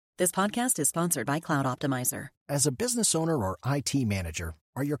This podcast is sponsored by Cloud Optimizer. As a business owner or IT manager,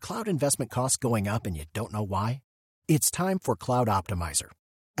 are your cloud investment costs going up and you don't know why? It's time for Cloud Optimizer.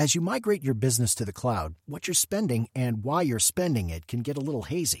 As you migrate your business to the cloud, what you're spending and why you're spending it can get a little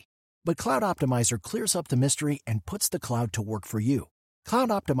hazy. But Cloud Optimizer clears up the mystery and puts the cloud to work for you. Cloud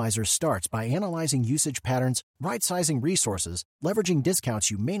Optimizer starts by analyzing usage patterns, right-sizing resources, leveraging discounts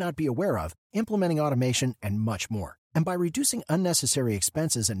you may not be aware of, implementing automation, and much more. And by reducing unnecessary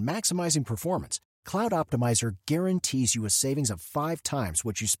expenses and maximizing performance, Cloud Optimizer guarantees you a savings of 5 times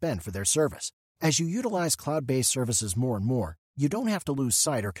what you spend for their service. As you utilize cloud-based services more and more, you don't have to lose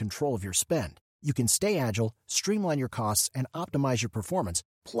sight or control of your spend. You can stay agile, streamline your costs, and optimize your performance,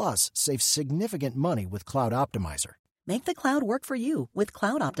 plus save significant money with Cloud Optimizer. Make the cloud work for you with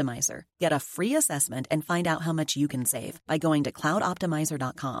Cloud Optimizer. Get a free assessment and find out how much you can save by going to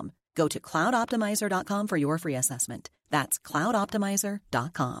cloudoptimizer.com. Go to cloudoptimizer.com for your free assessment. That's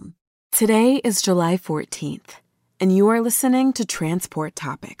cloudoptimizer.com. Today is July 14th, and you are listening to Transport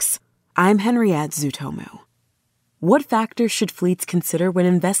Topics. I'm Henriette Zutomo. What factors should fleets consider when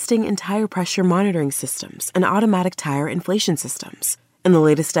investing in tire pressure monitoring systems and automatic tire inflation systems? In the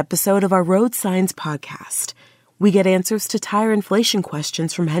latest episode of our Road Signs podcast, we get answers to tire inflation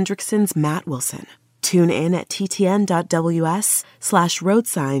questions from Hendrickson's Matt Wilson. Tune in at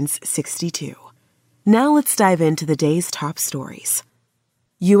ttn.ws/roadsigns62. Now let's dive into the day's top stories.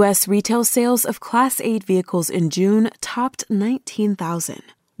 U.S. retail sales of Class 8 vehicles in June topped 19,000,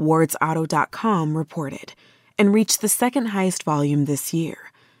 WardsAuto.com reported, and reached the second highest volume this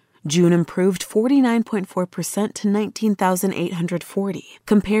year. June improved 49.4% to 19,840,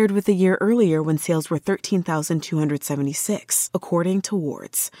 compared with the year earlier when sales were 13,276, according to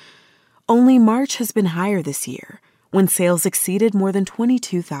Wards. Only March has been higher this year, when sales exceeded more than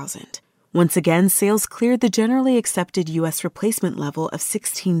 22,000. Once again, sales cleared the generally accepted U.S. replacement level of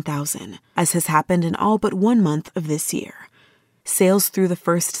 16,000, as has happened in all but 1 month of this year. Sales through the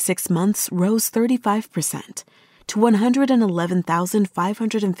first 6 months rose 35% to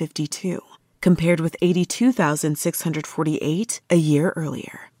 111,552, compared with 82,648 a year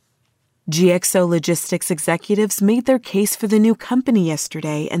earlier. GXO Logistics executives made their case for the new company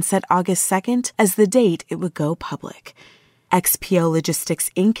yesterday and set August 2nd as the date it would go public. XPO Logistics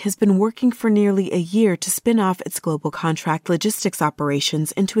Inc. has been working for nearly a year to spin off its global contract logistics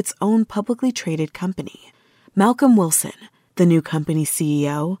operations into its own publicly traded company. Malcolm Wilson, the new company's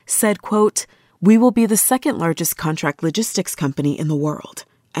CEO, said, quote, "We will be the second largest contract logistics company in the world,"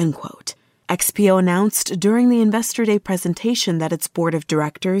 end quote. XPO announced during the Investor Day presentation that its board of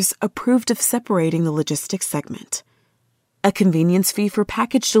directors approved of separating the logistics segment. A convenience fee for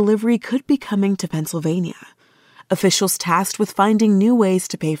package delivery could be coming to Pennsylvania. Officials tasked with finding new ways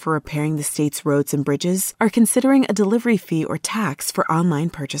to pay for repairing the state's roads and bridges are considering a delivery fee or tax for online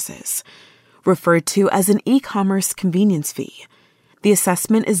purchases, referred to as an e-commerce convenience fee. The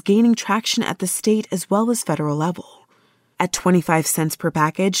assessment is gaining traction at the state as well as federal level. At 25 cents per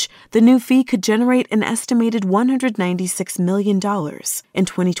package, the new fee could generate an estimated $196 million in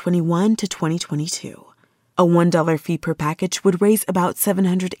 2021 to 2022. A $1 fee per package would raise about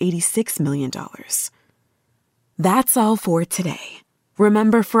 $786 million. That's all for today.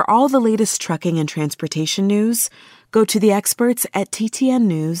 Remember, for all the latest trucking and transportation news, go to the experts at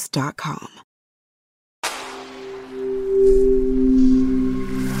ttnnews.com.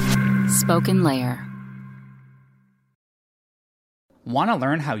 Spoken Layer. Want to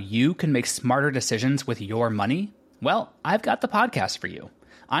learn how you can make smarter decisions with your money? Well, I've got the podcast for you.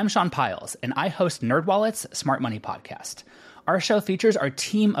 I'm Sean Piles, and I host NerdWallet's Smart Money Podcast. Our show features our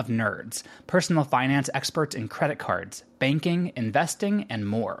team of nerds, personal finance experts in credit cards, banking, investing, and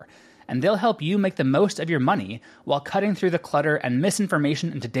more. And they'll help you make the most of your money while cutting through the clutter and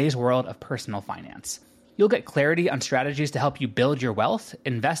misinformation in today's world of personal finance. You'll get clarity on strategies to help you build your wealth,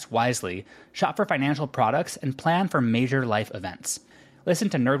 invest wisely, shop for financial products, and plan for major life events. Listen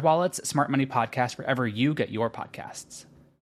to NerdWallet's Smart Money Podcast wherever you get your podcasts.